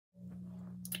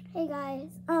Hey guys,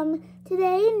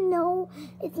 today, no,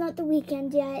 it's not the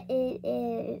weekend yet. It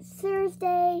is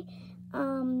Thursday.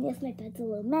 Yes, my bed's a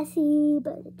little messy,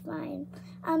 but it's fine.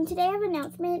 Today I have an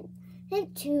announcement. I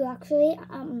think two, actually.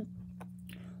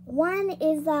 One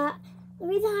is that the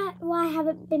reason why I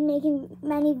haven't been making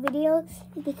many videos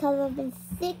is because I've been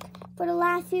sick for the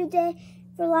last few days,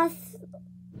 for the last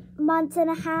month and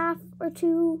a half or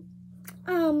two.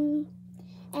 And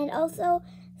also,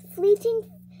 Fleeting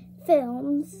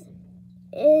Films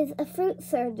is a fruit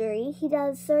surgery. He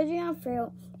does surgery on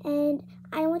fruit, and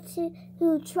I want to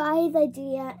try his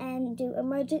idea and do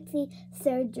emergency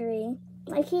surgery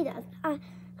like he does.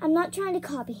 I'm not trying to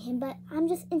copy him, but I'm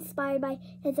just inspired by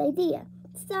his idea.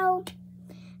 So,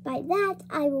 by that,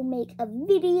 I will make a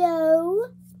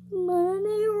video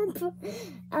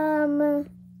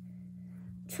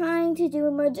trying to do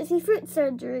emergency fruit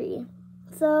surgery.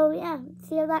 So, yeah,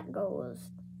 see how that goes.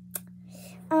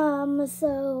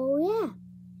 So, yeah.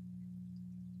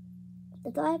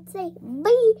 That's all I have to say.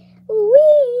 Bye!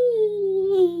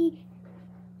 Wee!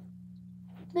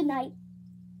 Good night.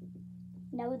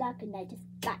 No, not good night, just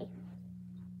bye.